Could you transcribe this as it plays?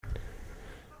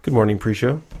Good morning,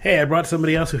 pre-show. Hey, I brought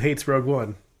somebody else who hates Rogue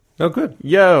One. Oh, good.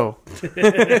 Yo.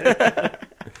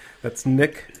 That's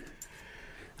Nick.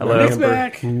 Hello. Nick's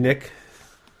back. Nick.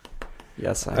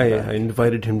 Yes, I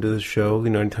invited him to the show,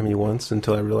 anytime he wants,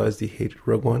 until I realized he hated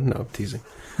Rogue One. No, I'm teasing.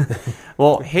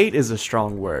 Well, hate is a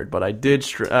strong word, but I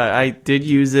did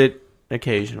use it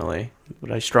occasionally,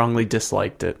 but I strongly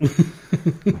disliked it.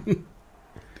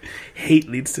 Hate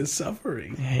leads to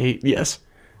suffering. Hate, yes.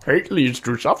 Hate leads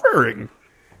to suffering.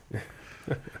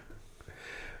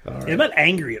 Right. I'm not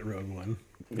angry at Rogue One.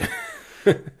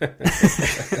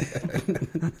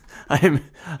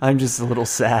 I'm just a little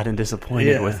sad and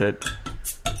disappointed with it.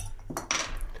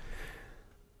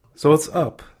 So what's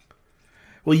up?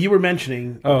 Well, you were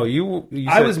mentioning. Oh, you said,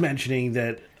 I was mentioning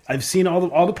that I've seen all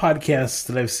the podcasts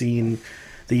that I've seen.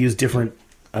 They use different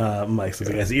mics. Like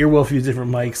the guys at Earwolf use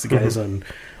different mics. The guys on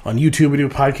YouTube who do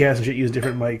podcasts and shit use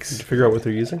different mics. Did you figure out what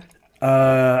they're using?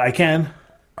 I can.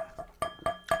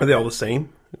 Are they all the same?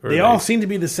 They all seem to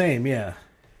be the same. Yeah.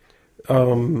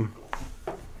 Yeah.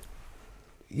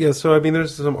 So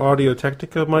there's some Audio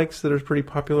Technica mics that are pretty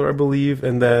popular, I believe,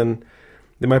 and then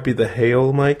there might be the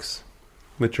Hale mics,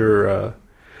 which are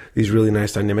these really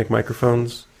nice dynamic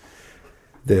microphones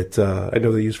that I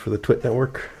know they use for the Twit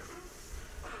network.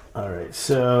 All right.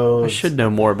 So I should know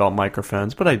more about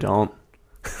microphones, but I don't.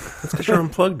 That's because you're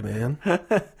unplugged, man.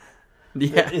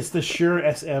 Yeah. It's the Shure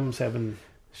SM7.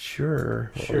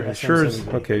 Sure. Shure Shure's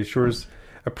SM7B. okay. Shure's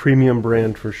a premium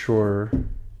brand for sure.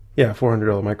 Yeah,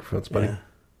 $400 microphones, buddy. Yeah.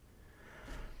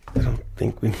 I don't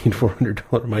think we need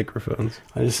 $400 microphones.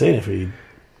 I'm just saying,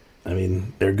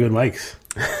 they're good mics.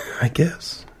 I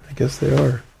guess they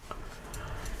are.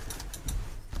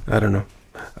 I don't know.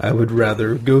 I would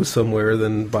rather go somewhere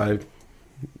than buy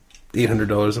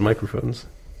 $800 of microphones.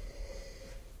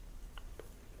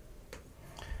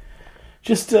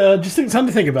 Just something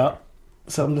to think about.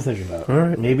 Something to think about. All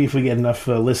right. Maybe if we get enough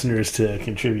listeners to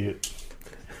contribute.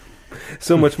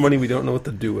 So much money we don't know what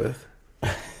to do with.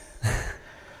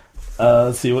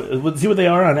 Let's see what they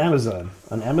are on Amazon.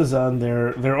 On Amazon,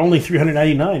 they're only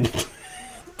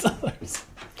 $399.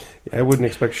 I wouldn't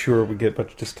expect Shure would get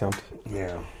much discount.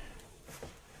 Yeah.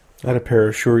 I had a pair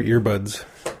of Shure earbuds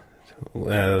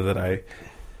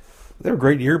they were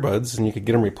great earbuds, and you could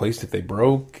get them replaced if they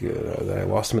broke. I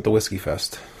lost them at the Whiskey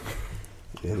Fest.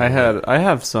 I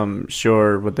have some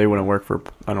Shure, but they wouldn't work for,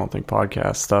 I don't think,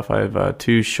 podcast stuff. I have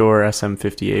two Shure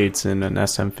SM58s and an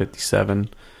SM57.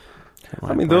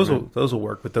 Those will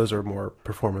work, but those are more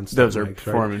performance. Those are mics,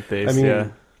 performance right? based. Yeah.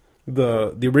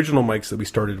 The original mics that we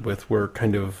started with were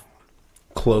kind of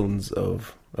clones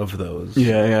of those.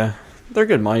 Yeah. They're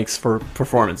good mics for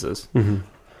performances. Mm-hmm.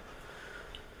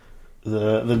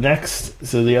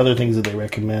 The other things that they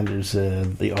recommend is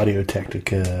the Audio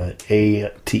Technica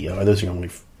ATR. Those are only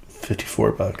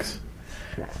 $54.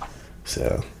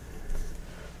 So,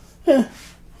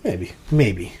 maybe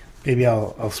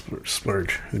I'll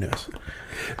splurge. Who knows?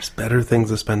 There's better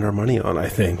things to spend our money on, I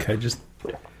think.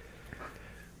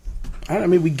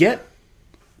 We get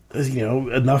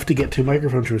enough to get two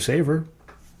microphones for a saver.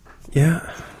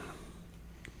 Yeah.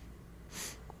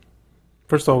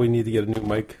 First of all, we need to get a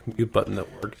new mute button that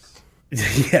works.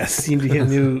 Yes, you need to get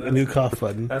a new cough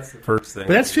button. That's the first thing.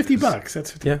 But that's $50.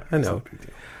 That's $50. Yeah, I know.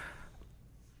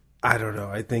 I don't know.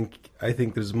 I think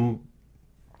there's we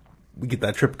get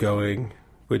that trip going,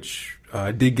 which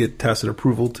I did get tacit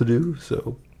approval to do.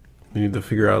 So we need to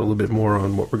figure out a little bit more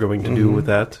on what we're going to do with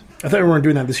that. I thought we weren't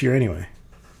doing that this year anyway.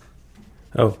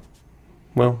 Oh,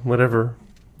 well, whatever.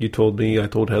 You told me. I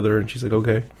told Heather, and she's like,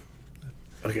 okay.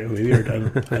 Okay, maybe we're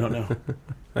done. I don't know.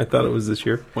 I thought it was this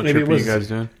year. What Maybe trip it are was- you guys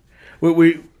doing?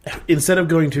 We instead of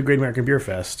going to Great American Beer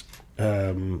Fest,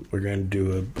 we're going to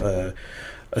do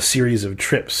a series of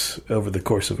trips over the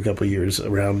course of a couple of years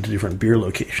around different beer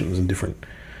locations and different,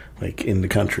 in the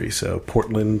country. So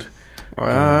Portland.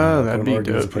 That'd be Oregon's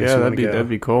a dope. place Yeah, we wanna go. that'd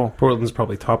be cool. Portland's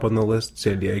probably top on the list.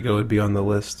 San Diego would be on the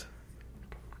list.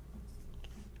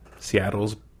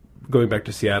 Going back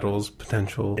to Seattle's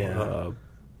potential. Yeah.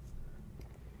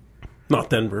 Not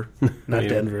Denver. Not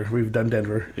Denver. We've done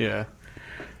Denver. Yeah.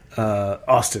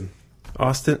 Austin.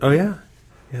 Austin. Oh, yeah.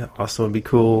 Yeah, Austin would be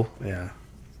cool. Yeah.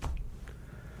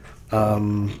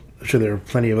 I'm sure there are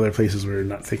plenty of other places we're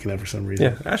not thinking of for some reason.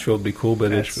 Yeah, Asheville would be cool,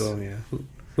 but Asheville, it's yeah. a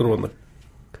little on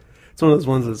it's one of those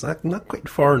ones that's not quite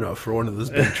far enough for one of those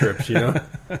big trips, you know?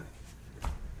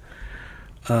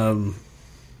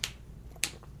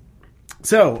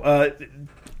 So,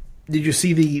 did you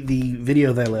see the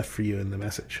video that I left for you in the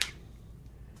message?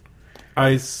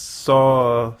 I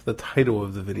saw the title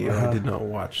of the video. I did not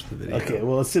watch the video. Okay,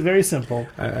 well, it's very simple.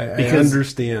 I because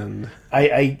understand.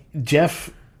 Jeff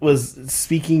was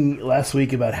speaking last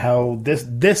week about how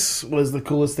this was the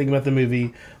coolest thing about the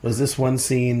movie, was this one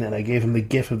scene, and I gave him the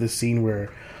gif of this scene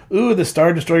where, ooh, the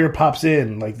Star Destroyer pops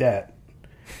in, like that.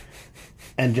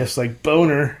 And just like,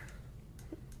 boner.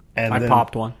 And I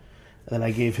popped one. And then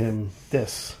I gave him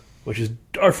this, which is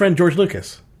our friend George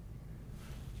Lucas.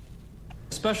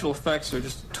 Special effects are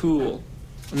just a tool,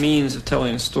 a means of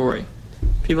telling a story.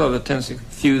 People have a tendency to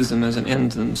confuse them as an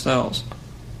end to themselves.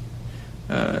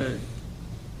 A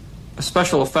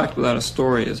special effect without a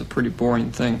story is a pretty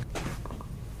boring thing.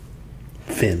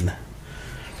 Finn.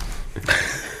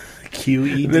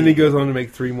 QED. And then he goes on to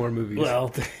make 3 more movies.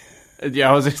 Well,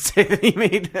 Yeah, I was going to say that he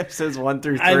made episodes 1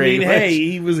 through 3. I mean, which... hey,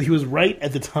 he was right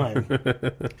at the time,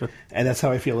 and that's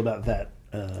how I feel about that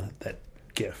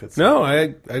GIF. It's no,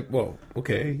 well,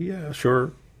 okay, yeah,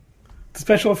 sure. it's a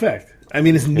special effect. I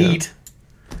mean, it's neat,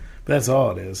 but that's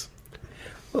all it is.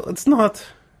 Well, it's not.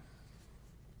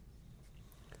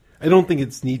 I don't think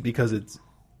it's neat because it's.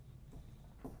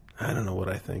 I don't know what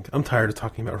I think. I'm tired of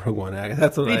talking about Rogue One.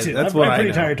 That's what Me too. That's I'm what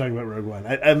pretty I know. tired of talking about Rogue One.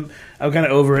 I'm kind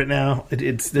of over it now.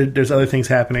 There's other things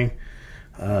happening,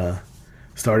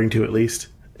 starting to at least.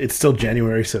 It's still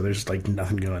January, so there's like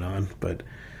nothing going on, but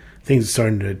things are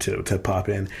starting to pop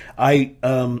in.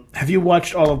 Have you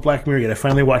watched all of Black Mirror yet? I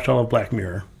finally watched all of Black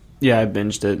Mirror. Yeah, I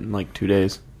binged it in like 2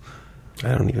 days.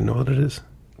 I don't even know what it is.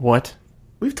 What?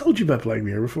 We've told you about Black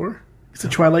Mirror before. It's the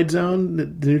Twilight Zone, the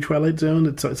new Twilight Zone.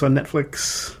 It's on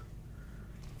Netflix.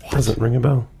 Doesn't ring a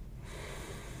bell.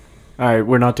 All right,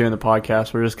 we're not doing the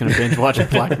podcast. We're just going to binge watch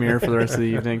Black Mirror for the rest of the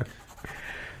evening.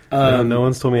 No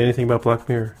one's told me anything about Black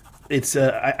Mirror. It's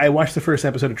I watched the first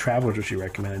episode of Travelers, which you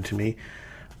recommended to me.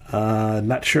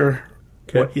 Not sure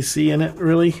what you see in it,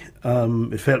 really.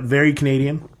 It felt very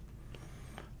Canadian.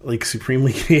 Like,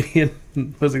 supremely Canadian.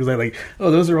 Those things like,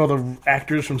 oh, those are all the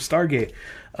actors from Stargate.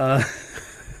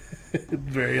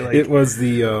 Very, like... It was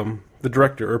the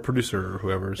director or producer or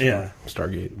whoever's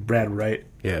Stargate. Brad Wright.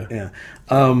 Yeah.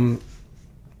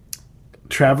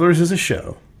 Travelers is a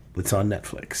show that's on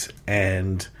Netflix,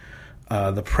 and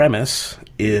the premise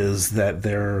is that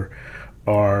there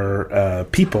are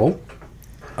people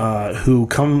who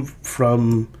come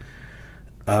from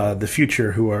the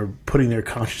future who are putting their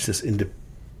consciousness into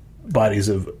bodies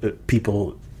of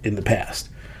people in the past.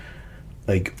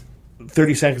 Like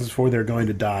 30 seconds before they're going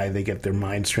to die, they get their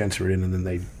minds transferred in, and then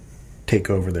they take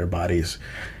over their bodies.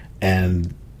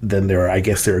 And then there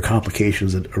are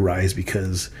complications that arise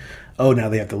because, now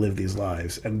they have to live these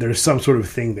lives. And there's some sort of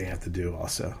thing they have to do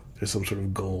also. There's some sort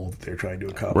of goal that they're trying to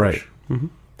accomplish. Right. Mm-hmm.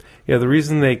 Yeah, the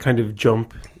reason they kind of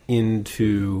jump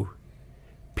into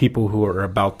people who are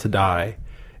about to die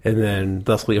and then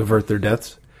thusly avert their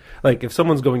deaths. Like, if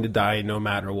someone's going to die no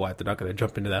matter what, they're not going to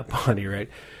jump into that body, right?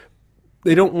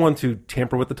 They don't want to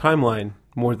tamper with the timeline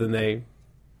more than they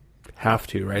have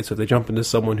to, right? So if they jump into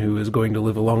someone who is going to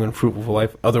live a long and fruitful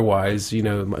life, otherwise,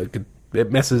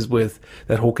 it messes with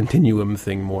that whole continuum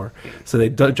thing more. So they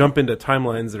jump into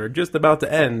timelines that are just about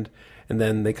to end, and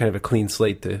then they kind of a clean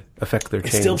slate to affect their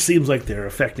change. It still seems like they're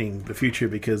affecting the future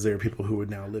because there are people who would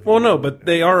now live. Well, no, but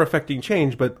they are affecting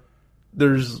change, but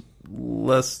there's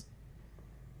less...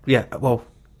 Yeah, well,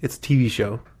 it's a TV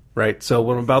show, right? So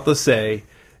what I'm about to say...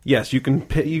 Yes, I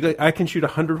can shoot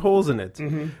 100 holes in it.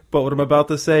 Mm-hmm. But what I'm about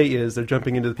to say is they're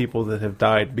jumping into the people that have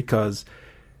died because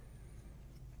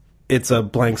it's a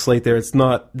blank slate there. It's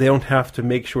not, they don't have to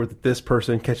make sure that this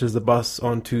person catches the bus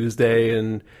on Tuesday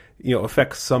and,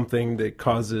 affects something that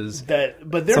causes that.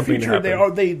 But their future,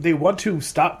 they want to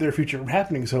stop their future from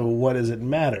happening, so what does it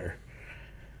matter?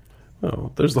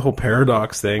 Oh, there's the whole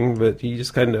paradox thing, but you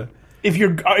just kind of... If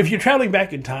you're traveling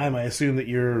back in time, I assume that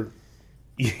you're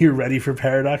ready for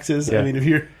paradoxes. Yeah. I mean, if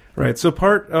you're right, so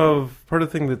part of the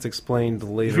thing that's explained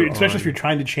later, especially if you're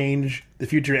trying to change the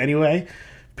future anyway,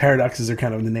 paradoxes are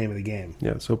kind of the name of the game.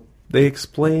 Yeah, so they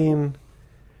explain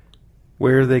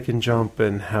where they can jump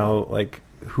and how, like,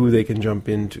 who they can jump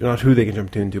into, not who they can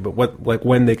jump into, but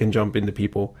when they can jump into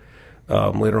people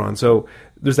later on. So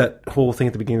there's that whole thing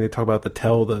at the beginning. They talk about the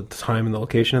time and the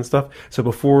location and stuff. So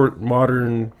before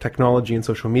modern technology and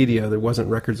social media, there wasn't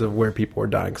records of where people were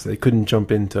dying, so they couldn't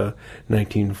jump into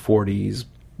 1940s,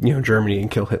 Germany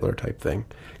and kill Hitler type thing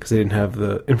because they didn't have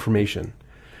the information.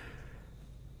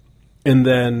 And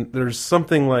then there's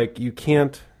something like you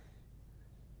can't.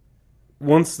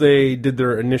 Once they did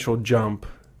their initial jump,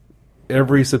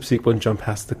 every subsequent jump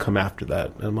has to come after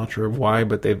that. I'm not sure why,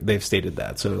 but they've stated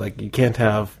that. So, like, you can't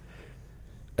have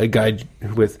a guy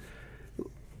with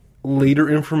later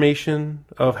information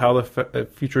of how the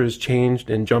future has changed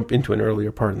and jump into an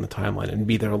earlier part in the timeline and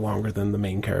be there longer than the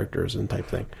main characters and type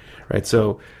thing, right?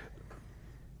 So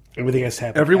Everything has to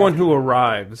happen. everyone after. who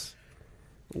arrives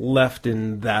left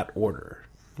in that order,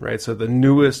 right? So the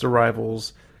newest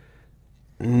arrivals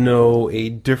know a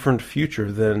different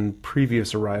future than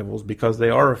previous arrivals because they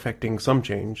are affecting some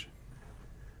change.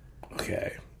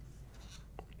 Okay.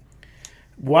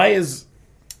 Why is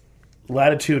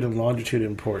latitude and longitude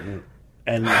important,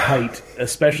 and height,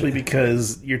 especially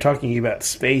because you're talking about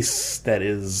space that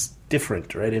is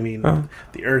different, right? I mean,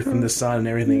 the Earth and the Sun and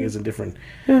everything is in different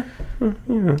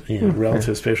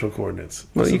relative spatial coordinates.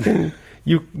 Well,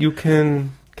 you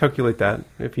can calculate that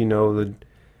if you know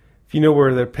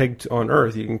where they're pegged on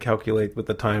Earth. You can calculate with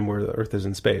the time where the Earth is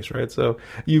in space, right? So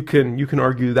you can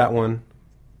argue that one.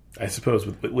 I suppose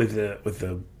with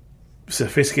the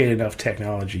sophisticated enough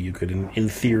technology, you could, in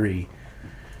theory,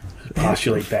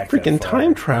 postulate back. Freaking that far.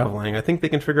 time traveling! I think they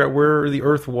can figure out where the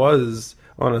Earth was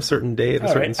on a certain day at a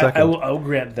certain second. I will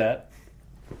grant that.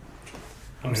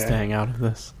 I'm staying out of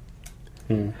this.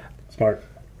 Smart.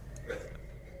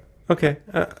 Okay,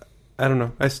 I don't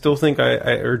know. I still think I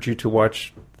urge you to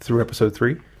watch through episode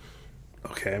 3.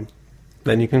 Okay.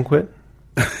 Then you can quit.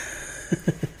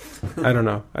 I don't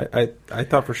know. I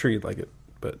thought for sure you'd like it,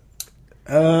 but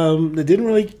It didn't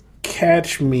really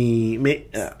catch me.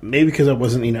 Maybe because I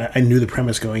wasn't, I knew the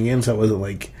premise going in, so I wasn't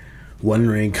like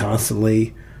wondering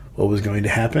constantly what was going to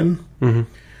happen.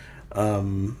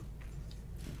 Mm-hmm.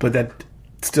 But that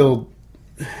still,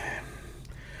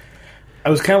 I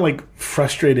was kind of like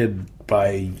frustrated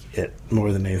by it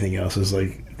more than anything else. It was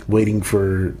like waiting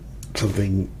for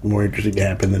something more interesting to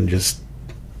happen than just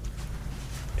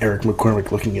Eric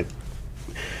McCormick looking at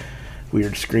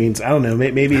weird screens. I don't know.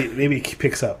 Maybe it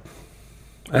picks up.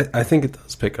 I think it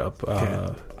does pick up.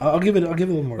 Okay. I'll give it a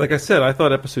little more. Like I said, I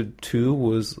thought episode 2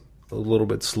 was a little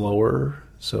bit slower,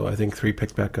 so I think 3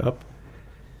 picked back up.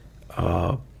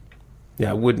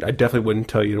 Yeah, I definitely wouldn't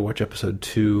tell you to watch episode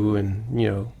 2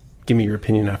 and give me your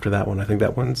opinion after that one. I think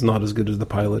that one's not as good as the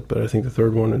pilot, but I think the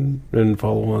third one and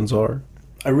follow-ons are.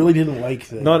 I really didn't like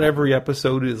the. Not every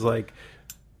episode is like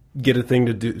get a thing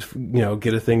to do,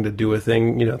 get a thing to do a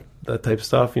thing, that type of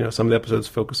stuff. Some of the episodes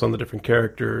focus on the different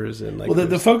characters and like. Well,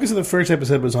 the focus of the first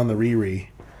episode was on the Riri.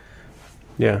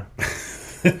 Yeah.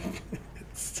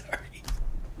 Sorry.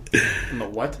 The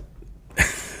what?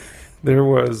 There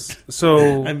was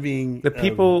I'm being the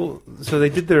people. So they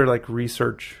did their like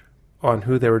research on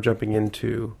who they were jumping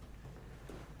into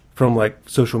from like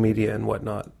social media and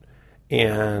whatnot,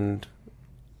 and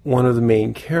one of the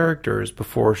main characters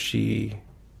before she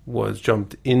was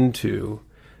jumped into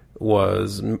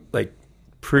was like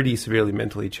pretty severely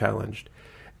mentally challenged,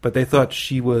 but they thought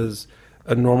she was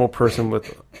a normal person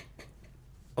with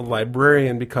a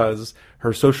librarian because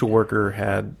her social worker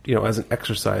had, as an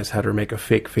exercise, had her make a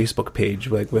fake Facebook page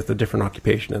like with a different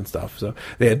occupation and stuff. So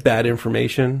they had bad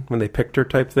information when they picked her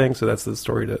type thing. So that's the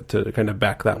story to kind of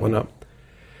back that one up.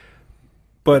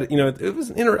 But it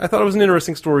was I thought it was an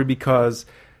interesting story because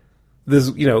this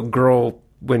girl,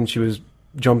 when she was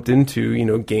jumped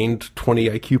into, gained 20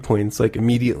 IQ points like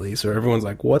immediately. So everyone's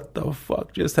like, "What the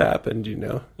fuck just happened?"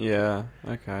 Yeah.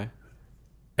 Okay.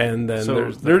 And then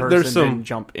So there's some didn't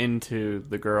jump into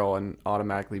the girl and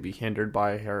automatically be hindered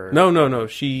by her. No.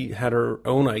 She had her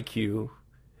own IQ.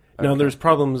 Now there's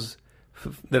problems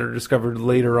that are discovered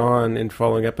later on in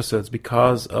following episodes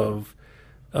because of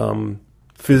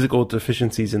physical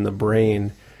deficiencies in the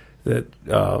brain that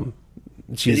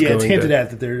she's it's going hinted to,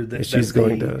 at that she's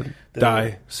going to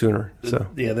die sooner. So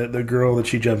the girl that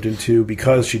she jumped into,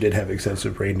 because she did have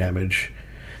extensive brain damage,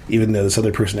 even though this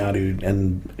other personality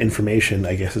and information,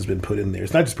 I guess, has been put in there.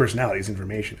 It's not just personality; it's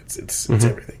information. It's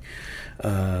everything.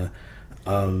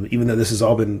 Even though this has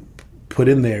all been put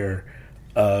in there,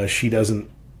 she doesn't.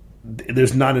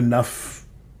 There's not enough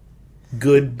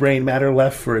good brain matter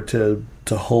left for it to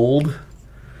hold.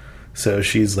 So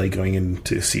she's like going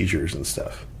into seizures and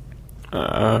stuff.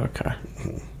 Okay.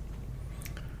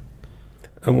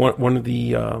 And one of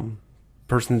the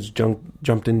persons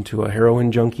jumped into a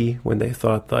heroin junkie when they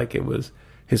thought like it was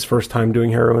his first time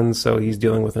doing heroin, so he's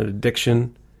dealing with an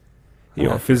addiction,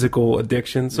 a physical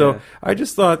addiction. So I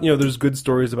just thought, there's good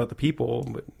stories about the people,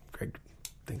 but Greg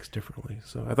thinks differently.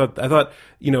 So I thought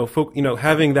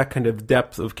having that kind of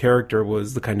depth of character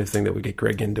was the kind of thing that would get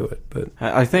Greg into it. But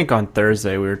I think on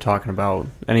Thursday we were talking about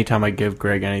anytime I give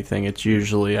Greg anything, it's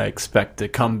usually I expect to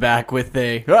come back with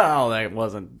that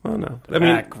wasn't. Oh no! I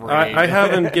mean, I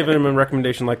haven't given him a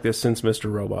recommendation like this since Mr.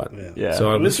 Robot. Yeah.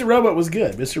 So Mr. Robot was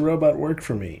good. Mr. Robot worked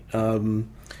for me.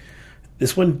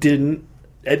 This one didn't,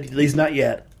 at least not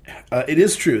yet. It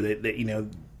is true that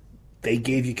they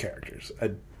gave you characters,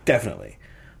 definitely.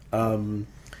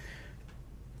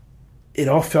 It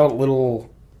all felt a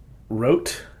little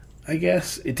rote I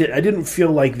guess it did. I didn't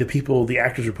feel like the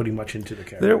actors were putting much into the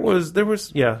character. There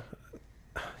was, yeah.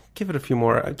 Give it a few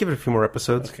more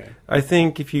episodes. Okay. I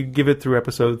think if you give it through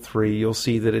episode 3, you'll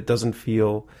see that it doesn't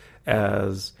feel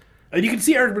as. And you can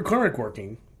see Eric McCormack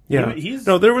working. Yeah.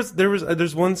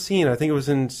 There's one scene. I think it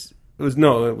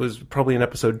was probably in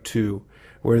episode 2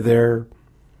 where they're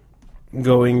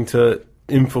going to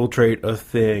infiltrate a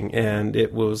thing, and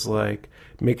it was like,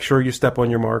 make sure you step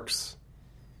on your marks.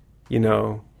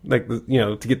 To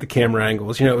get the camera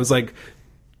angles. It was like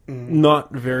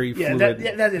not very fluid.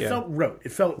 It felt rote.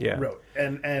 It felt rote.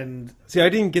 And see, I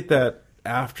didn't get that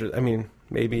after. I mean,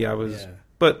 maybe I was,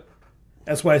 but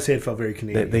that's why I say it felt very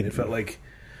Canadian. It felt like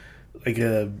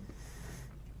a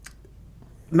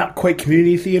not quite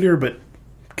community theater, but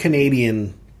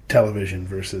Canadian television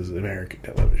versus American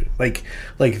television. Like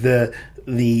the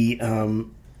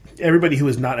everybody who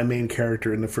was not a main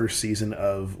character in the first season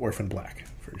of Orphan Black,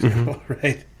 for example,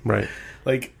 right.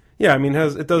 Like, yeah, I mean,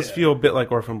 it does feel a bit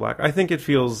like Orphan Black. I think it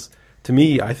feels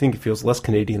less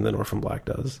Canadian than Orphan Black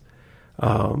does.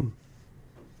 I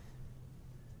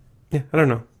don't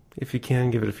know. If you can,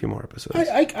 give it a few more episodes.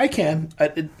 I can.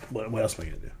 What else am I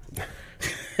going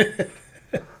to do?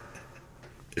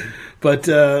 But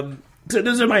so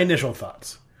those are my initial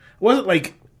thoughts. It wasn't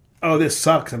like, oh, this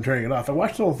sucks, I'm turning it off. I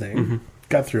watched the whole thing,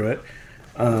 got through it.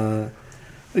 I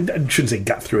shouldn't say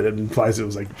got through it. It implies it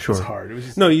was like it was hard. It was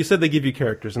just... No, you said they give you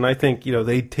characters, and I think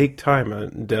they take time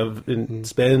and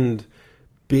spend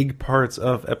big parts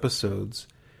of episodes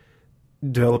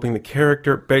developing the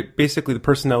character, basically the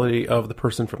personality of the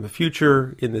person from the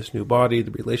future in this new body,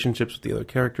 the relationships with the other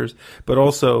characters, but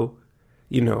also,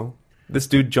 this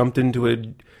dude jumped into it.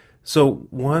 So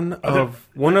one of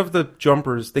the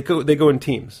jumpers, they go in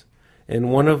teams, and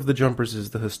one of the jumpers is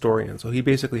the historian. So he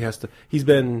basically he's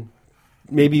been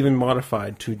maybe even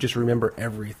modified to just remember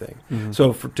everything. Mm-hmm.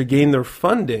 So to gain their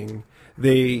funding,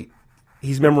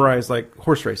 he's memorized like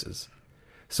horse races.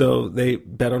 So they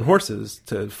bet on horses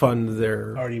to fund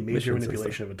their already major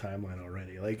manipulation of a timeline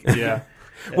already. Like yeah.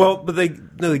 Well, but they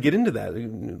get into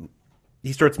that.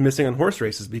 He starts missing on horse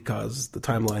races because the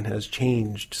timeline has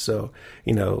changed. So,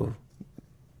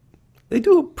 they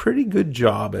do a pretty good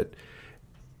job at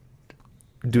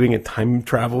doing a time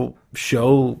travel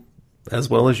show as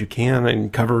well as you can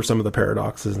and cover some of the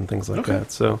paradoxes and things like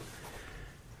that. So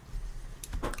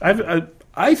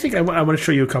I think I want to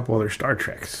show you a couple other Star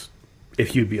Treks,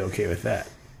 if you'd be okay with that.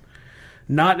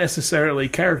 Not necessarily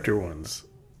character ones.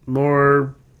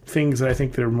 More things that I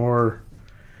think they're more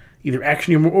either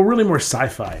action or really more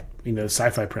sci-fi,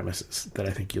 sci-fi premises that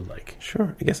I think you'd like.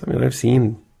 Sure. I guess, I've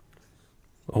seen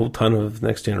a whole ton of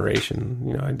Next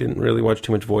Generation. I didn't really watch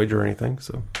too much Voyager or anything,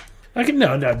 so...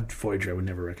 No, Voyager I would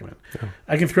never recommend. Yeah.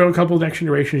 I can throw a couple of Next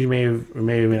Generations you may or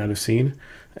may not have seen,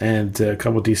 and a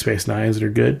couple of Deep Space Nines that are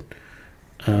good.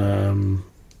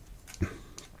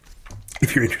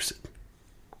 If you're interested.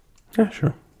 Yeah,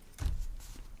 sure.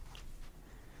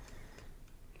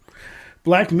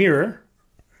 Black Mirror.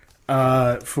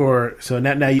 So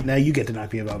now you get to not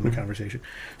be involved in the conversation.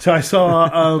 So I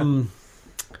saw.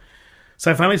 So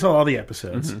I finally saw all the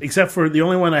episodes, except for the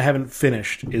only one I haven't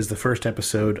finished is the first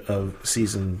episode of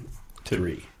season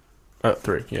 3.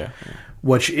 3, yeah.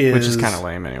 Which is kind of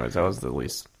lame, anyways. That was the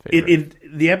least favorite.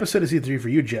 The episode of season 3 for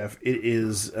you, Jeff, it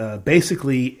is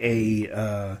basically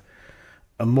a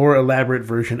more elaborate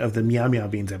version of the Meow Meow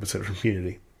Beans episode from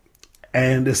Community.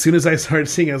 And as soon as I started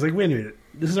seeing it, I was like, wait a minute,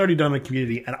 this is already done in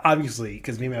Community, and obviously,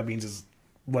 because Meow Meow Beans is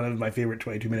one of my favorite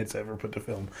 22 minutes I've ever put to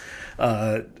film,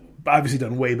 obviously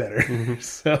done way better.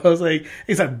 So I was like,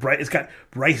 it's got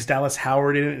Bryce Dallas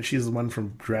Howard in it, and she's the one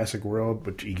from Jurassic World,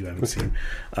 which you haven't seen.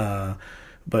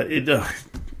 But I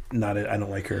don't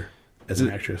like her as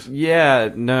an actress. Yeah,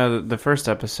 no, the first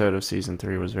episode of season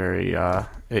 3 was very,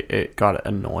 it got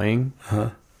annoying.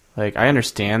 Like, I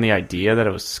understand the idea that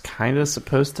it was kind of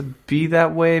supposed to be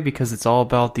that way because it's all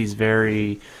about these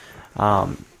very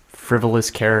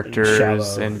frivolous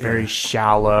characters and very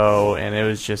shallow, and it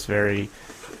was just very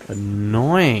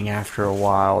annoying after a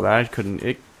while.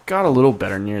 It got a little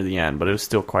better near the end, but it was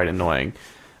still quite annoying.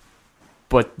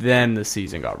 But then the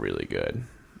season got really good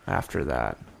after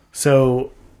that.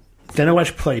 So then I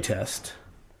watched Playtest.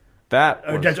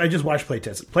 I just watched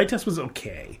Playtest. Playtest was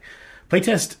okay.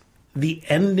 Playtest, the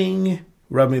ending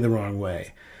rubbed me the wrong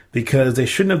way because they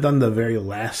shouldn't have done the very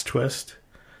last twist.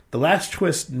 The last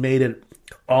twist made it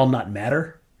all not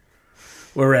matter,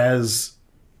 whereas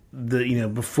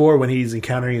before, when he's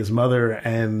encountering his mother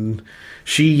and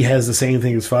she has the same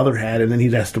thing his father had, and then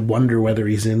he has to wonder whether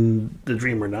he's in the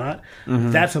dream or not.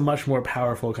 That's a much more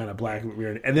powerful kind of Black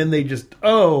Mirror. And then they just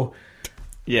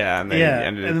Yeah, and then Yeah,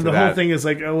 ended it and then to the whole that. thing is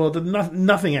like, oh well,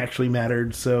 nothing actually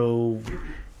mattered. So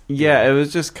Yeah, it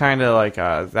was just kind of like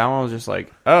that one was just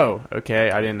like, oh,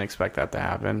 okay, I didn't expect that to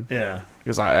happen yeah,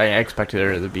 because I expected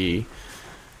there to be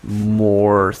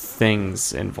more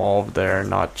things involved there,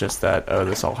 not just that. Oh,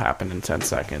 this all happened in 10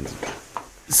 seconds.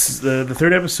 the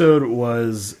third episode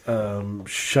was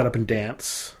Shut Up and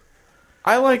Dance.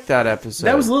 I like that episode.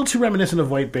 That was a little too reminiscent of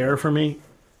White Bear for me,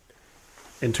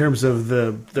 in terms of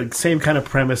the same kind of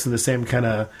premise and the same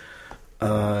kind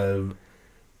of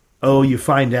you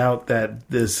find out that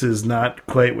this is not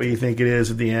quite what you think it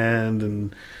is at the end,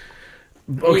 and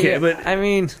okay, Yeah, but I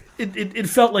mean, it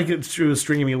felt like it was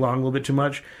stringing me along a little bit too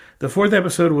much. The fourth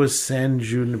episode was San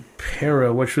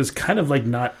Junipero, which was kind of like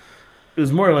not. It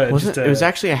was more like it was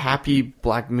actually a happy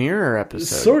Black Mirror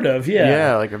episode. sort of, yeah.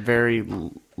 Yeah, like a very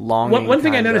long. One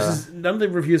thing I noticed is none of the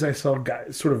reviews I saw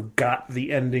got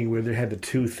the ending where they had the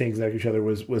two things next to each other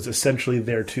was essentially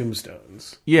their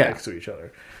tombstones next to each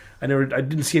other. I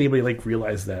didn't see anybody like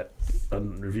realize that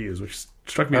on reviews, which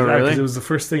struck me as odd because it was the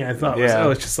first thing I thought was,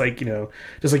 it's just like,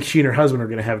 just like she and her husband are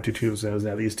going to have two tombstones.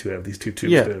 Now these two have these two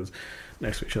tombstones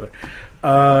next to each other.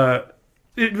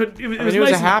 It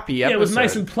was a happy episode. Yeah, it was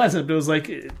nice and pleasant, but it was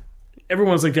like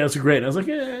everyone was like, "That's great." And I was like,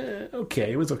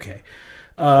 okay, it was okay.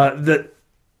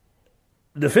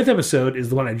 The fifth episode is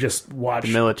the one I just watched.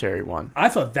 The military one. I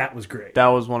thought that was great. That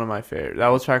was one of my favorite. That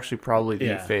was actually probably the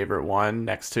Yeah. favorite one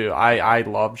next to I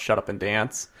loved Shut Up and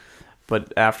Dance.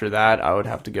 But after that, I would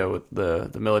have to go with the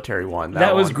military one.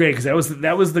 That was one. great because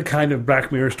that was the kind of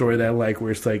Black Mirror story that I like,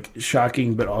 where it's like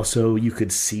shocking, but also you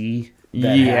could see.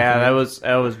 That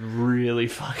that was really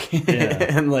fucking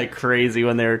and like crazy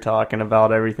when they were talking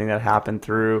about everything that happened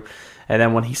through, and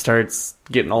then when he starts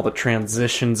getting all the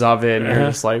transitions of it, and you're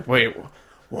just like, wait,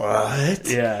 what?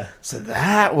 Yeah. So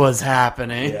that was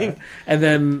happening. Yeah. And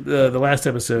then the last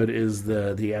episode is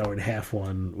the hour and a half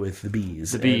one with the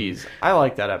bees. The bees. I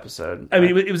like that episode. I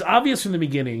mean, it was obvious from the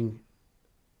beginning.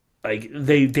 Like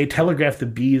they telegraphed the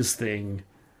bees thing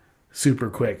super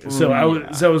quick. So I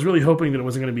was really hoping that it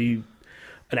wasn't going to be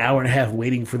an hour and a half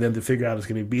waiting for them to figure out it's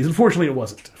going to be bees. Unfortunately, it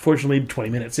wasn't. Fortunately, 20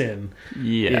 minutes in.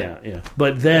 Yeah.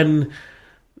 But then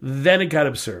it got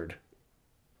absurd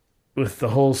with the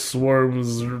whole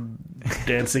swarms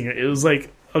dancing. It was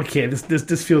like, okay,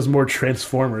 this feels more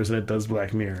Transformers than it does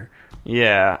Black Mirror.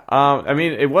 Yeah. I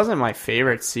mean, it wasn't my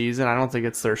favorite season. I don't think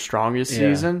it's their strongest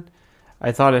season.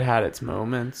 I thought it had its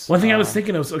moments. One thing I was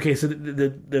thinking of, okay, so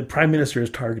the prime minister is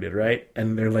targeted, right?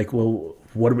 And they're like, well,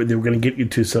 what are they were going to get you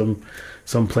to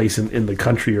some place in the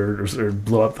country or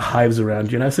blow up the hives around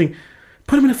you. And I was thinking,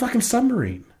 put him in a fucking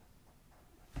submarine.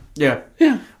 Yeah.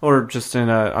 Or just in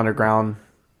a underground.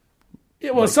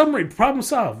 Yeah, well, a submarine, problem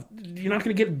solved. You're not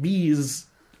going to get bees.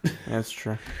 That's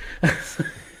true.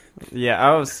 Yeah,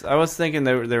 I was thinking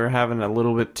they were having a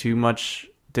little bit too much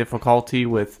difficulty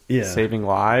with saving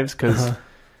lives because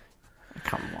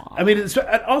come on. I mean, it's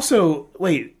also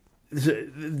wait.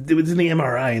 It was in the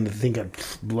MRI and the thing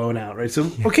got blown out, right? So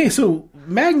okay, so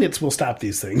magnets will stop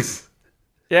these things.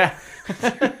 Yeah.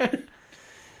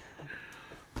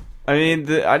 I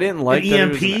mean, I didn't like that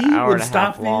EMP it was an hour would and a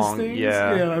stop half long. these things.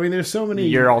 Yeah. I mean, there's so many.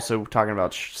 You're also talking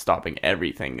about stopping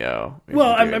everything, though.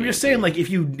 Well, I'm just saying, like, if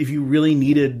you really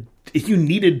needed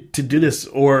to do this,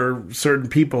 or certain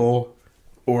people,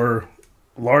 or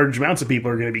large amounts of people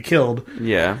are going to be killed.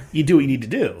 Yeah, you do what you need to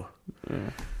do. Yeah.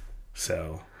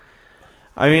 So,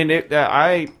 I mean,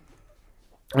 I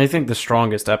think the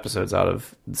strongest episodes out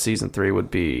of season 3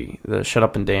 would be the Shut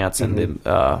Up and Dance and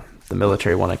the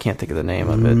military one. I can't think of the name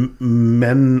of it.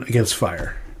 Men Against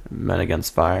Fire. Men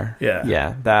Against Fire.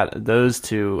 Yeah. Those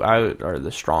two are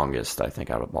the strongest, I think,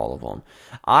 out of all of them.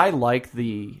 I like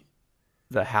the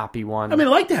happy one. I mean, I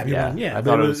like the happy one. Yeah, I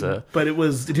thought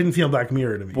it didn't feel Black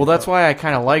Mirror to me. Well, that's why I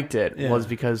kind of liked it. Was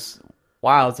because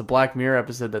wow, it's a Black Mirror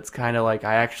episode that's kind of like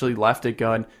I actually left it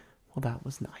going, well, that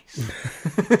was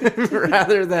nice,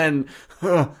 rather than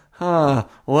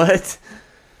what.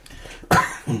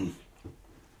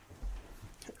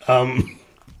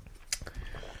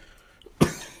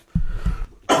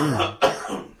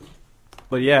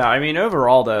 But yeah, I mean,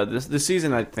 overall though, this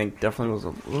season I think definitely was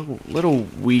a little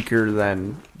weaker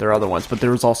than their other ones, but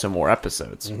there was also more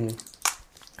episodes.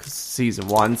 Season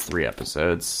 1's 3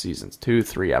 episodes, seasons 2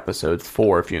 3 episodes,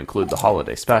 4 if you include the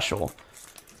holiday special.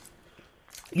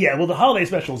 Yeah, well, the holiday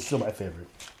special is still my favorite.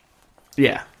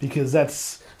 Yeah, because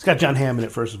it's got John Hamm in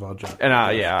it. First of all,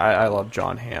 I love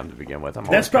John Hamm to begin with.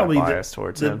 That's probably biased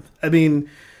towards him. I mean,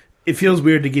 it feels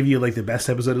weird to give you like the best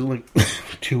episode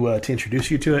to introduce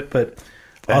you to it, but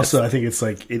also I think it's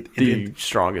like the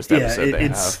strongest episode they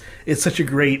have. It's such a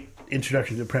great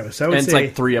introduction to the premise. So I would And it's say,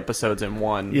 like 3 episodes in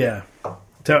one. yeah.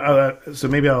 So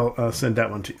maybe I'll send that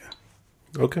one to you.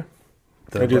 Okay.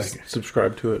 The I just Black-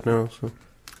 subscribe to it now. So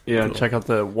Yeah, Cool. check out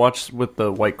watch with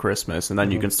the White Christmas, and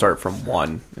then you can start from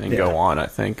 1 and go Yeah. on, I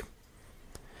think.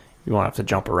 You won't have to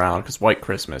jump around, because White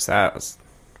Christmas, that was...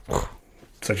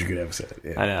 Such a good episode.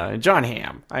 Yeah. I know. And John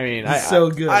Hamm. I mean, He's so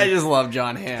good. I just love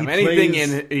John Hamm. He Anything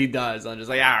plays- he does, I'm just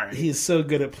like, all right. He's so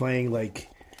good at playing like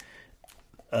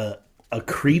a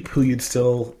creep who you'd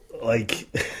still like.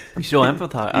 You still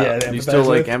empathize. Yeah, you still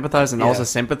like empathize with. empathize and Yeah. also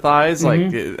sympathize.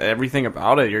 Like everything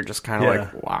about it, you're just kind of Yeah.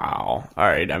 like, wow. All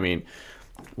right. I mean,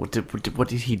 what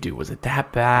did he do? Was it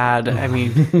that bad? I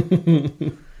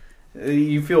mean,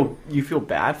 you feel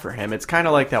bad for him. It's kind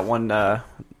of like that one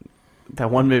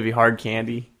movie, Hard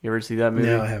Candy. You ever see that movie?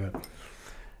 No, I haven't. Have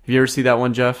you ever see that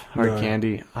one, Jeff? Hard No.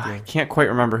 Candy. I can't quite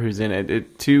remember who's in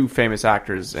it. 2 famous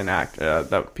actors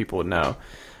that people would know.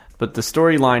 But the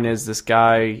storyline is this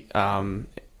guy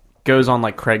goes on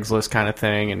like Craigslist kind of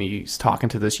thing, and he's talking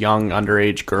to this young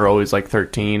underage girl who's like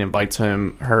 13, invites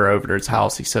her over to his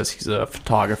house. He says he's a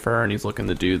photographer and he's looking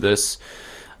to do this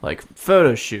like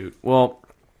photo shoot. Well,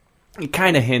 he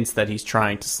kind of hints that he's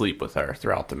trying to sleep with her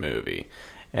throughout the movie,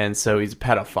 and so he's a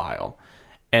pedophile.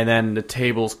 And then the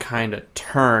tables kind of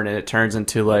turn, and it turns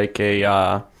into like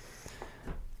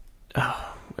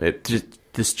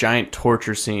this giant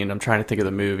torture scene. I'm trying to think of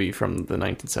the movie from the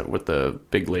 1970s with the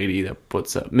big lady that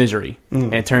puts up Misery.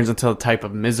 And it turns into a type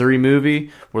of Misery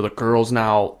movie where the girl's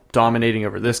now dominating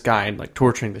over this guy and like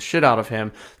torturing the shit out of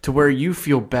him, to where you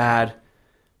feel bad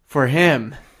for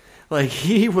him. Like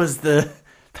he was the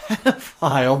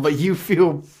pedophile, but you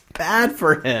feel bad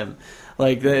for him.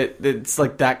 Like that, it's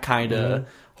like that kind of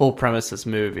whole premise of this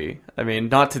movie. I mean,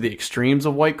 not to the extremes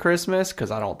of White Christmas, because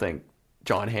I don't think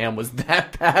John Hamm was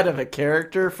that bad of a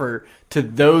character to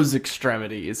those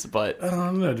extremities. But I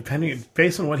don't know. Depending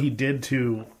based on what he did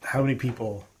to how many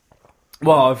people.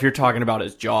 well, if you're talking about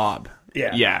his job,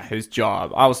 Yeah. his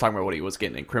job. I was talking about what he was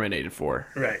getting incriminated for.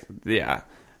 Right. Yeah,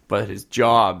 but his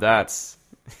job, that's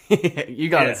you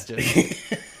gotta just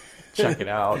check it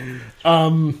out.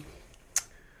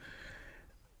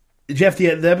 Jeff, the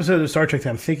episode of Star Trek that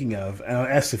I'm thinking of, and I'll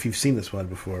ask if you've seen this one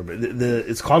before, but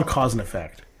it's called Cause and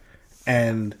Effect.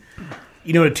 And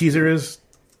you know what a teaser is?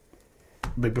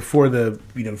 But before the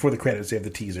credits, they have the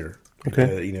teaser.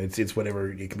 Okay. It's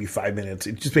whatever. It can be 5 minutes.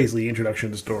 It's just basically introduction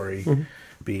to the story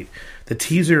beat. The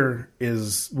teaser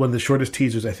is one of the shortest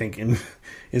teasers, I think, in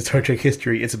Star Trek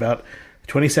history. It's about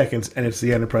 20 seconds, and it's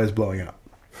the Enterprise blowing up.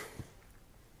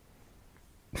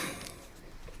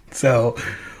 So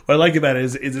what I like about it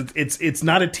is it's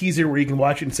not a teaser where you can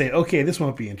watch it and say, okay, this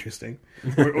won't be interesting,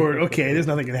 or okay, there's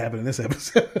nothing going to happen in this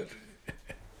episode.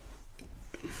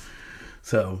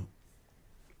 So,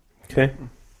 okay.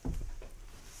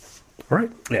 All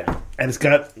right. yeah, and it's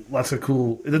got lots of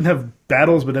cool. It doesn't have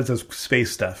battles, but it has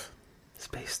space stuff.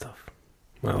 Space stuff.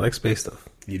 Well, I like space stuff.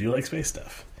 You do like space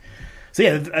stuff. So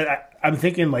yeah, I'm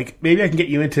thinking like maybe I can get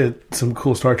you into some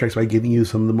cool Star Treks by giving you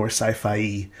some of the more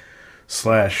sci-fi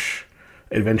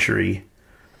 / adventure-y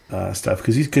stuff.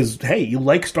 Because hey, you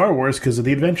like Star Wars because of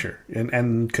the adventure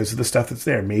and because of the stuff that's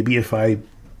there. Maybe if I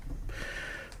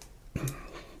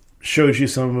showed you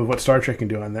some of what Star Trek can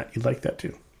do on that, you'd like that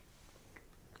too.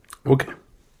 Okay.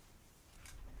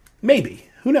 Maybe.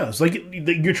 Who knows? Like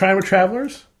you're trying with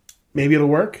Travelers. Maybe it'll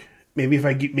work. Maybe if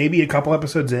maybe a couple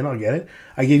episodes in, I'll get it.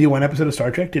 I gave you one episode of Star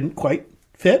Trek, didn't quite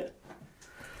fit.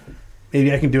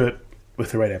 Maybe I can do it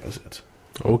with the right episodes.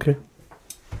 Okay.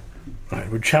 All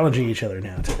right, we're challenging each other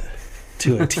now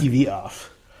to a TV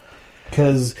off.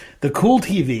 Because the cool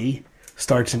TV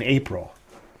starts in April.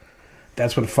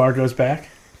 That's when Fargo's back.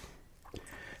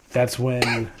 That's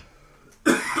when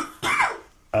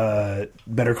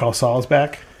Better Call Saul's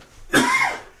back.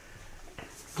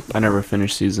 I never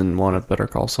finished season 1 of Better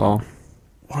Call Saul.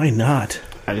 Why not?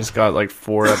 I just got like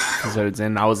 4 episodes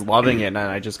in. I was loving it, and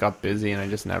I just got busy, and I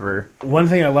just never. One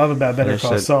thing I love about Better Finish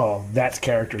Call it. Saul, that's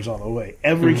characters all the way.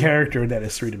 Every character in that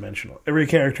is 3-dimensional. Every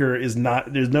character is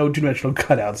not. There's no 2-dimensional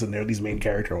cutouts in there. These main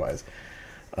character wise,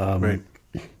 Right.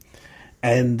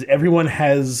 and everyone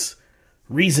has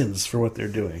reasons for what they're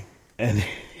doing, and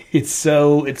it's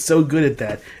so good at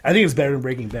that. I think it's better than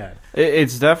Breaking Bad.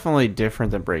 It's definitely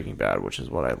different than Breaking Bad, which is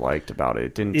what I liked about it.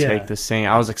 It didn't Yeah. take the same.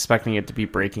 I was expecting it to be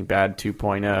Breaking Bad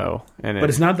 2.0, and But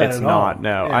it's not that It's at not. all.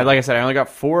 No, Yeah. like I said, I only got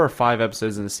 4 or 5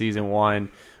 episodes in season 1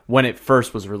 when it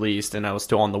first was released, and I was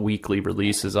still on the weekly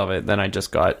releases of it. Then I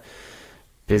just got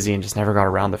busy and just never got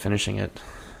around to finishing it.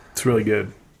 It's really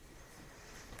good.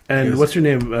 And Yes. what's her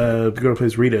name? The girl who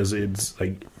plays Rita's. It's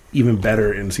like even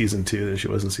better in season 2 than she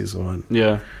was in season 1.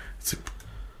 Yeah.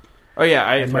 Oh yeah,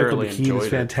 I And Michael thoroughly McKean enjoyed is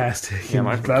it. fantastic. Yeah, and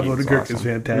Michael Bob McKean's Odenkirk is awesome.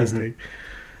 fantastic.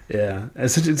 Yeah,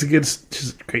 it's just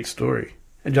a great story.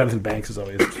 And Jonathan Banks is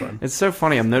always fun. It's so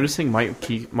funny. I'm noticing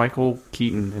Michael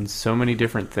Keaton in so many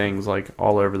different things, like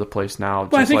all over the place now.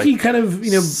 Well, I Just, think like, he kind of,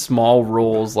 small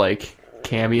roles, like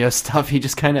cameo stuff. He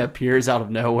just kind of appears out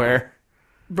of nowhere.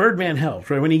 Birdman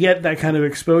helped, right? When you get that kind of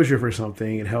exposure for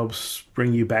something, it helps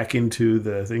bring you back into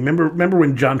the thing. Remember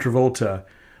when John Travolta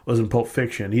was in Pulp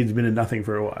Fiction? He'd been in nothing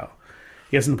for a while.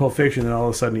 He gets into Pulp Fiction, and all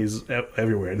of a sudden he's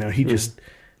everywhere. Now, he just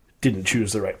didn't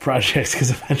choose the right projects,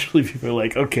 because eventually people are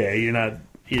like, okay,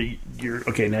 you're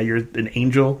okay, now you're an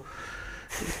angel.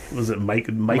 Was it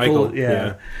Michael?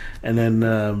 Yeah. And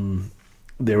then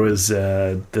there was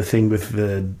the thing with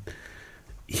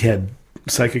he had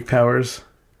psychic powers.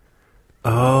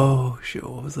 Oh shit!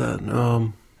 What was that?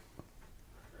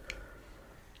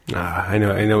 I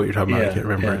know what you're talking about. I can't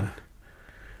remember it.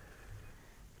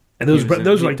 And those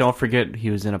were like, don't forget he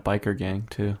was in a biker gang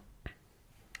too.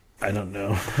 I don't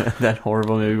know. That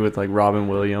horrible movie with like Robin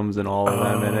Williams and all of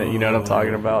them in it. You know what I'm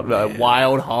talking about?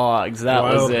 Wild Hogs. That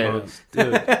was it. Hogs,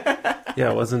 dude. Yeah,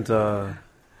 it wasn't Tim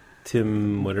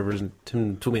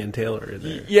Toolman Taylor in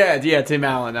there. Yeah, Tim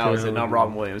Allen. That was it. Allen. Not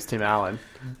Robin Williams. Tim Allen.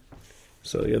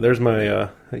 So yeah, there's my.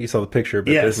 You saw the picture,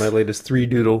 but Yes. there's my latest 3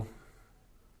 doodle.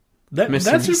 That's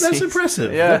Missing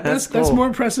impressive. Yeah, that's cool. more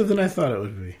impressive than I thought it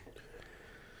would be.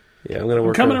 Yeah, I'm gonna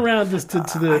work. Coming around just to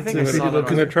the. I think I saw that I'm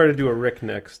gonna try to do a Rick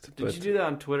next. Did but- you do that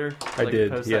on Twitter? I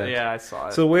did, post yeah. that? Yeah, I saw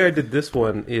it. So the way I did this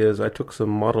one is I took some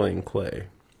modeling clay,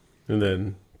 and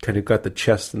then kind of got the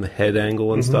chest and the head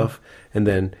angle and stuff, and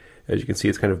then as you can see,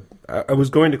 it's kind of. I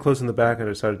was going to close in the back, and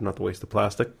I decided not to waste the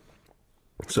plastic,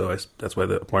 so that's why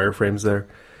the wireframe's there.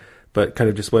 But kind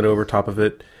of just went over top of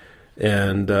it,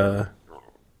 and I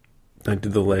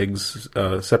did the legs,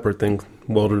 separate thing,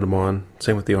 welded them on.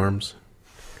 Same with the arms.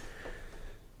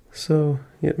 So,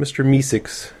 yeah, Mr.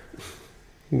 Meeseeks. You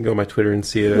can go on my Twitter and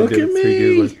see it. Look I did at a 3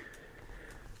 me!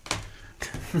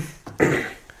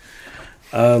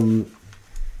 doodler.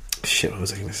 Shit, what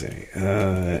was I going to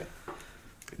say?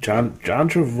 John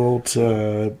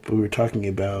Travolta, we were talking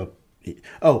about.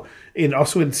 Oh, and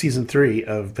also in season 3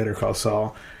 of Better Call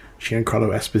Saul, Giancarlo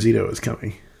Esposito is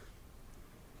coming.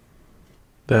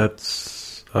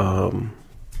 That's, what's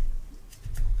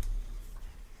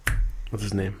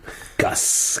his name?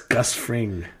 Gus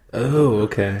Fring. Oh,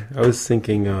 okay. I was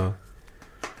thinking, he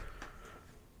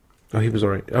was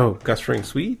alright. Oh, Gus Fring,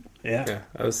 sweet? Yeah.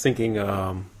 I was thinking,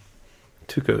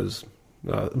 Tuco's,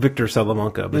 Victor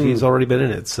Salamanca, but he's already been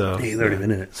in it, so. He's already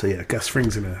been in it. So yeah, Gus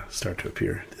Fring's going to start to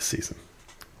appear this season.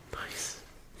 Nice.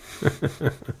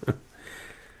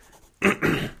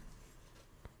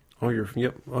 all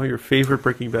your favorite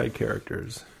Breaking Bad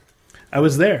characters. I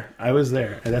was there,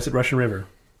 and that's at Russian River.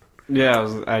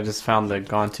 Yeah, I just found the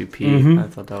Gone to Pete. I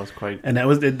thought that was quite. And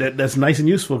that's nice and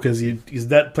useful because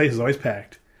that place is always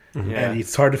packed, Yeah. and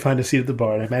it's hard to find a seat at the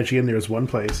bar. And I imagine again there was one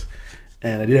place,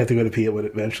 and I did have to go to pee it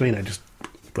eventually, and I just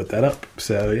put that up.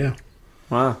 So yeah,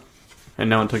 Wow. And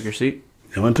no one took your seat?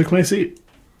 no one took my seat.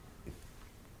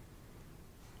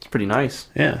 It's pretty nice.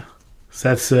 Yeah, so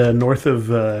that's north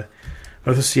of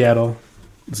Seattle.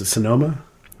 Is it Sonoma?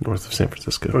 North of San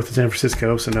Francisco. North of San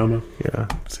Francisco, Sonoma, Yeah.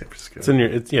 San Francisco. It's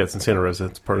in Santa Rosa.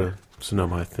 It's part of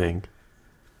Sonoma, I think.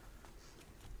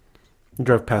 You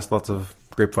drive past lots of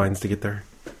grapevines to get there.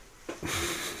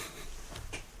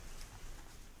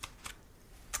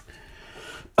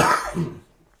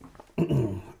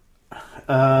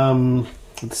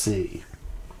 Let's see.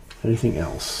 Anything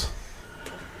else?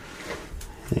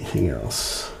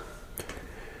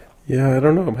 Yeah, I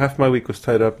don't know. Half my week was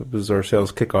tied up. It was our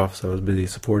sales kickoff, so I was busy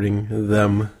supporting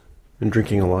them and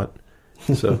drinking a lot.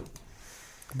 So,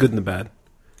 good and the bad.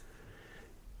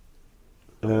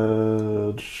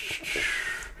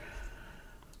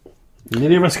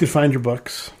 Neither of us could find your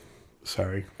books.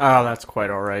 Sorry. Oh, that's quite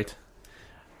all right.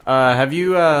 Have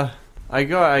you?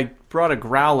 I brought a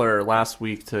growler last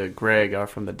week to Greg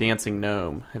from the Dancing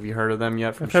Gnome. Have you heard of them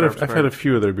yet? From I've had a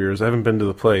few of their beers. I haven't been to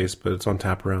the place, but it's on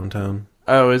tap around town.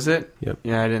 Oh, is it? Yep.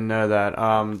 Yeah, I didn't know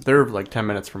that. They're like 10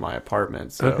 minutes from my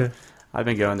apartment, so Okay. I've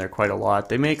been going there quite a lot.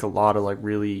 They make a lot of like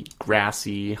really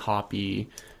grassy, hoppy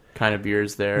kind of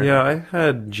beers there. Yeah, I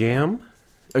had Jam.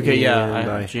 Okay, yeah, and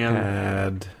I had Jam.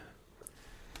 had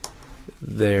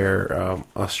their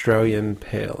Australian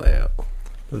Pale Ale.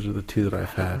 Those are the two that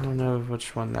I've I had. don't know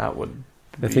which one that would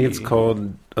be. I think it's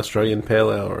called Australian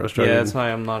Pale Ale or Australian. Yeah, that's why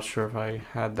I'm not sure if I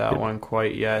had that one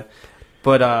quite yet.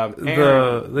 But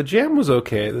the Jam was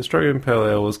okay. The Australian Pale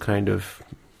Ale was kind of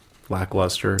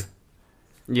lackluster.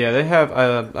 Yeah, they have.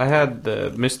 I had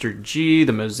the Mr. G,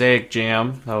 the Mosaic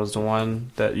Jam. That was the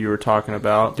one that you were talking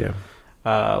about. Yeah.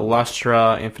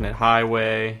 Lustra, Infinite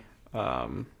Highway.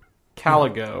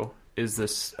 Caligo is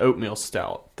this oatmeal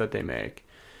stout that they make.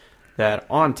 That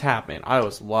on tap, man, I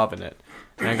was loving it.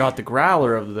 And I got the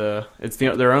growler of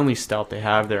their only stout they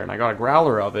have there, and I got a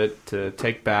growler of it to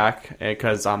take back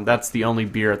because that's the only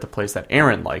beer at the place that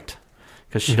Erin liked,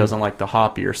 because she doesn't like the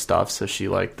hoppier stuff, so she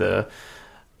liked the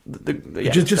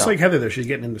just like Heather, though, she's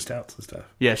getting into stouts and stuff.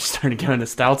 yeah, she's starting to go into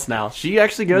stouts now. She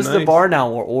actually goes to the Nice. bar now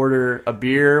and will order a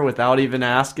beer without even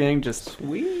asking. Just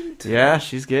Sweet. yeah,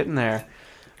 she's getting there.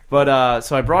 But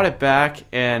so I brought it back,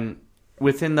 and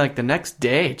within like the next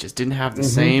day, it just didn't have the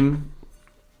same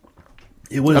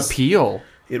It was appeal.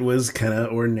 It was kind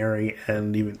of ordinary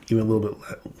and even a little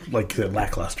bit like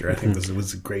lackluster. I think it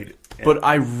was great. But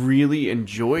I really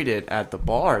enjoyed it at the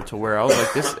bar to where I was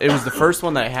like, this. It was the first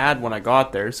one that I had when I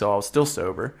got there, so I was still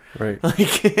sober. Right.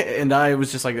 Like, and I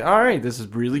was just like, all right, this is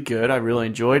really good. I really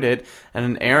enjoyed it. And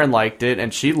then Erin liked it,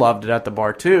 and she loved it at the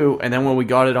bar too. And then when we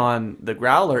got it on the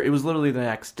growler, it was literally the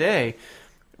next day.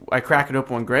 I crack it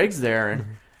open when Greg's there,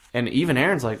 and even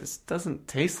Erin's like, this doesn't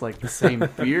taste like the same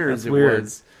beer as it weird.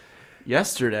 was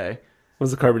yesterday. Was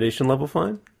the carbonation level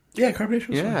fine? Yeah, carbonation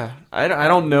was fine. Yeah, I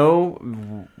don't know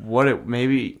what it.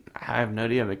 Maybe I have no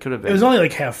idea. It could have been. It was only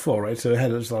like half full, right? So it had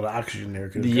just a lot of oxygen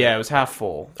there. Yeah, it was half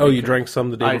full. Oh, you drank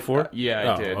some the day before? Yeah,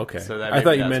 I Oh, did. okay. So that I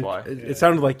thought you that's meant why. it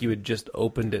sounded like you had just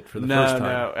opened it for the No, first time.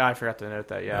 no, I forgot to note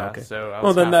that. Yeah. Okay. So I Well,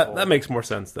 was then half full. that makes more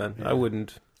sense. Then I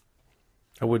wouldn't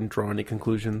draw any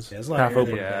conclusions. Yeah, it's like- half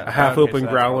open, Yeah. a half Okay, open so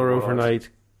that's growler what it was. overnight.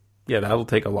 Yeah, that'll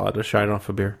take a lot to shine off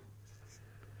a beer.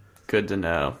 Good to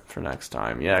know for next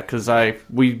time. Yeah, because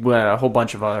we went, a whole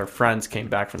bunch of our friends came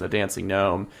back from the Dancing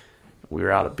Gnome. We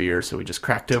were out of beer, so we just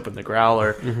cracked open the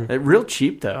growler. Real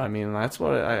cheap though. I mean, that's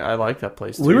what I like that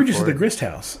place. We too were just for at the it. Grist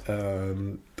House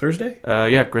Thursday,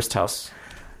 Yeah, Grist House.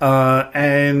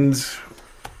 and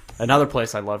Another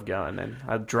place I love going.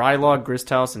 And Dry Log, Grist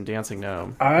House, and Dancing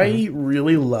Gnome. I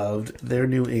really loved their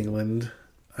New England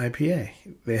IPA.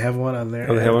 They have one on there.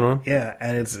 Oh, they have one on? Yeah,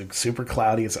 and it's super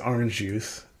cloudy. It's orange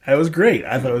juice. It was great.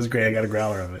 I thought it was great. I got a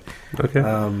growler of it, Okay,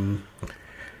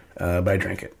 but I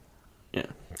drank it. Yeah.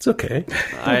 it's okay.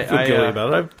 I- I feel I, guilty uh,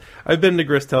 about it. I've been to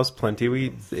Grist House plenty. We,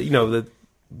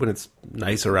 when it's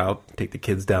nicer out, take the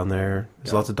kids down there.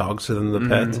 There's lots of dogs for them to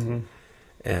pet,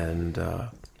 and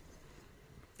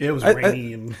It was I-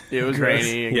 rainy and It was gross.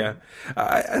 rainy. and- yeah,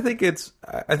 I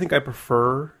think I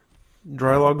prefer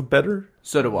Dry Log better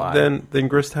So do I. than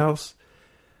Grist House,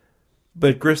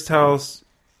 but Grist House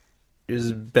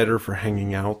is better for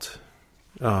hanging out.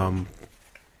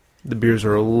 The beers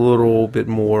are a little bit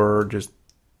more just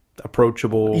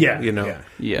approachable, Yeah,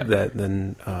 Yeah.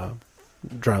 than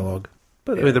Dry Log.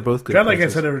 But I mean, they're both good. Got like I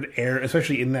places. said, an air,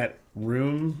 especially in that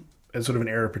room, and sort of an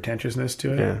air of pretentiousness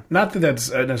to it. Yeah. Not that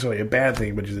that's necessarily a bad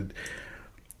thing, but just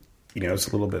it's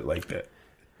a little bit like that.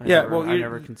 Yeah, well, I you-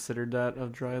 never considered that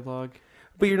of Dry Log.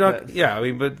 But you're not. Yeah, I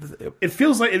mean, but It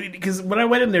feels like because when I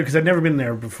went in there, because I'd never been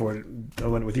there before, I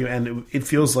went with you, and it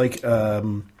feels like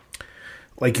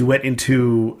you went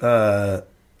into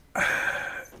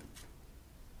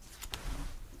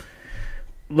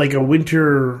like a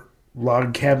winter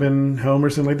log cabin home or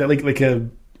something like that, like a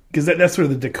because that's sort of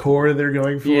the decor they're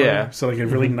going for. Yeah. So like a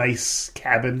really nice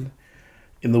cabin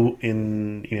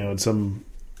in some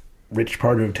rich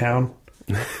part of town.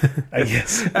 I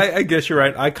guess. I guess you're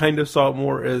right. I kind of saw it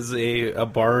more as a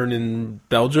barn in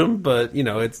Belgium, but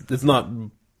it's not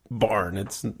barn.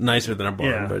 It's nicer than a barn,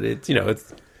 Yeah. but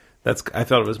I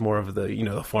thought it was more of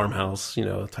the farmhouse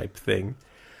type thing.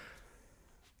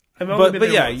 I've only been But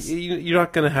there yeah, once. you're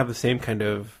not going to have the same kind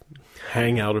of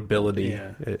hangout ability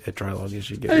Yeah. at Dry Log as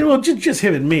you get. I mean, well, just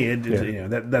him and me. Yeah.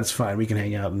 That's fine. We can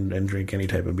hang out and drink any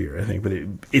type of beer, I think. But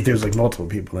if there's like multiple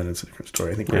people, then it's a different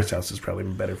story. I think Grist House is probably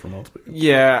better for multiple people.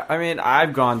 Yeah, I mean,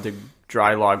 I've gone to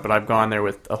Dry Log, but I've gone there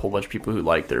with a whole bunch of people who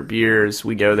like their beers.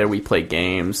 We go there, we play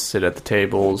games, sit at the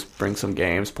tables, bring some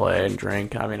games, play, and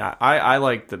drink. I mean, I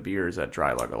like the beers at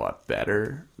Dry Log a lot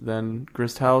better than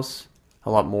Grist House. A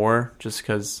lot more, just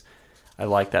because I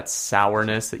like that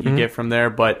sourness that you get from there.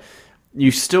 But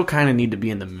you still kind of need to be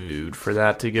in the mood for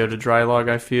that to go to Dry Log,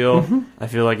 I feel. I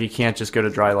feel like you can't just go to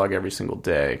Dry Log every single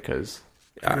day, because...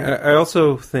 I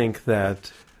also think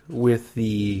that with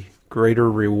the greater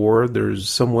reward, there's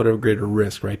somewhat of greater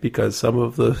risk, right? Because some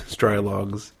of the Dry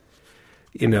Logs,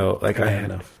 like I Haven't had had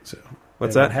enough. So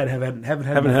What's haven't that? haven't had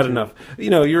haven't had enough.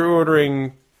 You're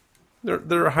ordering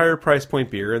they're a higher price point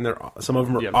beer, and some of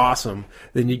them are Yep. awesome.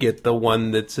 Then you get the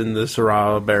one that's in the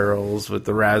Syrah barrels with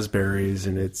the raspberries,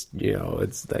 and it's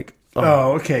it's like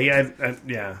Oh, okay. Yeah.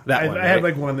 Yeah. That one, I had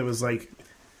right? like one that was like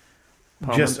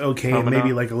just okay, and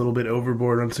maybe like a little bit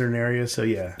overboard on certain areas. So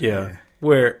yeah. yeah.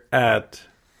 Where at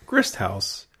Grist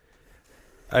House,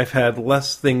 I've had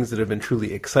less things that have been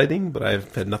truly exciting, but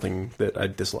I've had nothing that I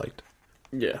disliked.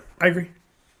 Yeah. I agree.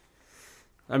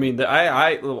 I mean,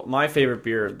 my favorite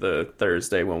beer the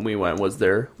Thursday when we went was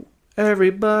their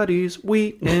Everybody's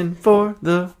Wheatin' for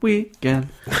the Weekend.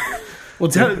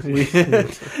 Well, tell me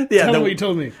what you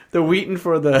told me. The Wheatin'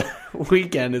 for the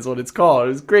Weekend is what it's called. It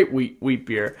was great wheat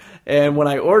beer. And when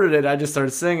I ordered it, I just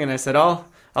started singing. I said, I'll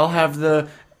have the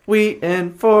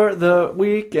Wheatin' for the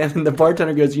Weekend. And the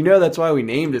bartender goes, that's why we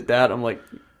named it that. I'm like,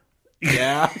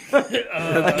 yeah.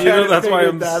 That's why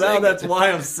I'm singing. That's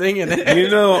why I'm singing it.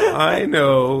 I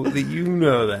know that you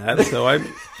know that, so I'm...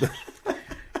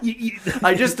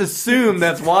 I just assumed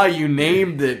that's why you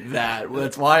named it that.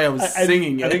 That's why I was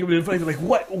singing it. I think it would be funny. Like,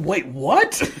 what? Wait,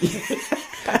 what?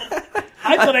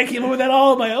 I thought I came up with that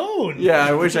all on my own. Yeah,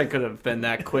 I wish I could have been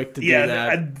that quick to do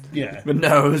that. Yeah. But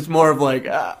no, it was more of like,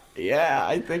 I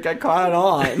think I caught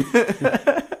on.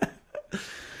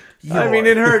 I mean,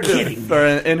 in her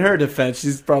defense,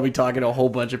 she's probably talking to a whole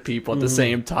bunch of people at the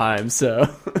same time. So,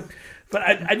 but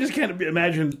I just can't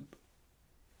imagine.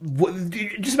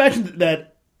 Just imagine that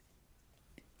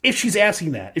if she's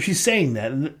asking that, if she's saying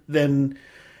that, then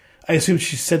I assume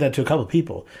she said that to a couple of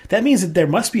people. That means that there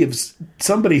must be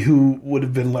somebody who would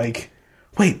have been like,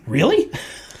 "Wait, really?"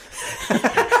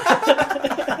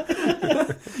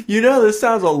 this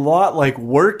sounds a lot like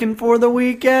Working for the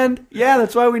Weekend. Yeah,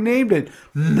 that's why we named it.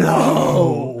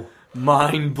 No.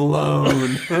 Mind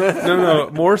blown. No,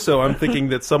 more so I'm thinking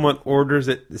that someone orders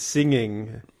it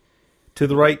singing to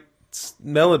the right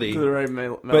melody, To the right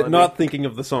melody. but not thinking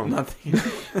of the song. Nothing.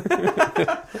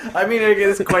 I mean, I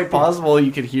guess it's quite possible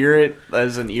you could hear it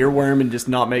as an earworm and just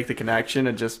not make the connection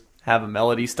and just have a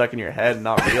melody stuck in your head and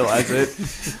not realize it.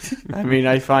 I mean,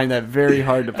 I find that very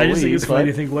hard to believe. I just think it's funny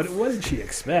to think, what did she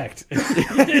expect?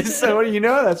 So,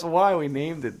 that's why we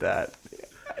named it that.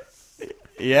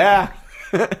 Yeah.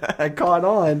 I caught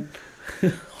on.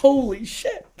 Holy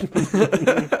shit.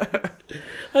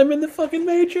 I'm in the fucking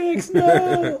Matrix.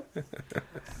 No.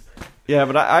 Yeah,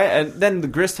 but and then the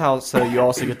Grist House, you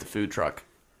also get the food truck.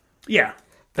 Yeah.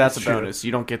 That's a true. bonus.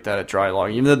 You don't get that at Dry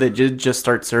Log. Even though they did just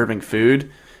start serving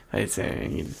food, I'd say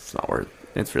it's not worth.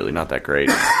 It's really not that great.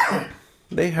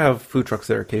 They have food trucks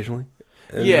there occasionally.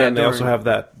 And Yeah, then they also have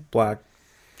that Black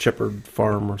Shepherd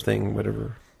Farm or thing,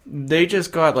 whatever. They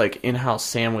just got in-house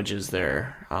sandwiches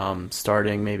there,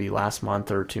 starting maybe last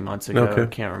month or 2 months ago. Okay. I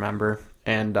can't remember.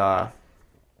 And I've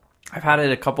had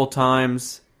it a couple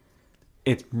times.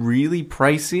 It's really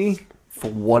pricey for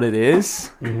what it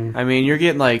is. Mm-hmm. I mean, you're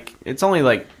getting it's only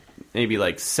maybe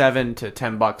 $7 to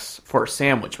 $10 for a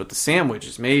sandwich, but the sandwich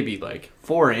is maybe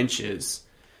 4 inches,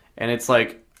 and it's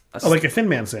like a Thin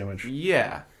Man sandwich.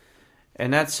 Yeah.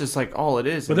 And that's just all it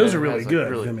is. But those are really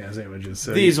good, Thin Man sandwiches.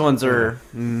 So these ones are,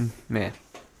 man.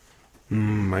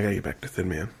 I gotta get back to Thin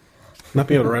Man. Not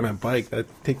being able to ride my bike, that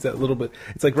takes that little bit.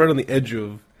 It's right on the edge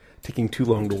of taking too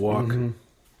long to walk.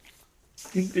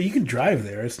 Mm-hmm. You can drive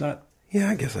there. It's not... Yeah,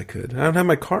 I guess I could. I don't have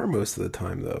my car most of the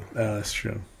time, though. That's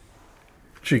true.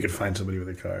 I'm sure you could find somebody with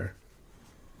a car.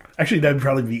 Actually, that'd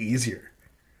probably be easier.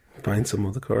 Find some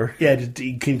with a car. Yeah,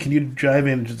 can you drive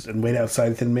in and wait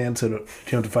outside Thin Man so you don't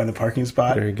have to find a parking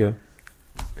spot? There you go.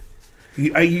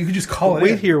 You could just call it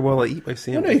Wait in. here while I eat my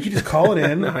sandwich. No, you could just call it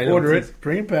in, No, I don't order think it,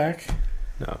 bring it back.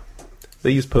 No.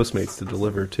 They use Postmates to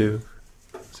deliver, too.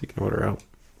 So you can order out.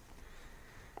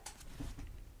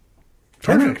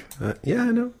 Perfect. Yeah,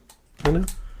 I know.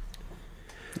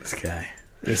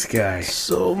 This guy.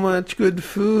 So much good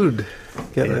food.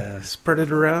 Gotta spread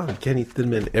it around. Can't eat Thin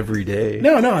Man every day.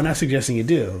 No, I'm not suggesting you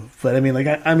do. But I mean,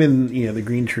 I'm in the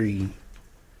Green Tree,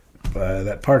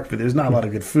 that park, but there's not a lot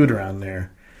of good food around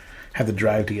there. Have to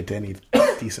drive to get to any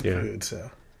decent food.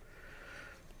 So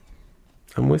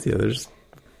I'm with you. There's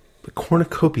a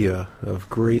cornucopia of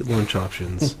great lunch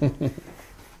options.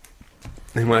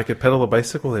 And when I could pedal a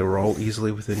bicycle, they were all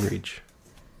easily within reach.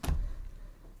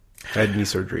 I had knee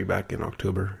surgery back in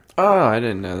October. Oh, I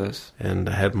didn't know this. And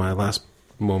I had my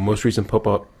most recent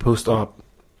post-op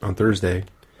on Thursday.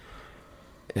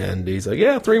 And he's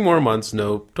like, 3 more months.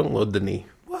 No, don't load the knee.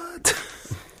 What?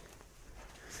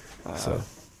 So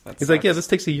he's like, this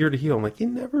takes a year to heal. I'm like, you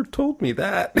never told me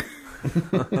that.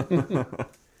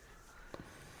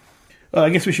 I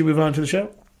guess we should move on to the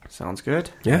show. Sounds good.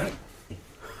 Yeah.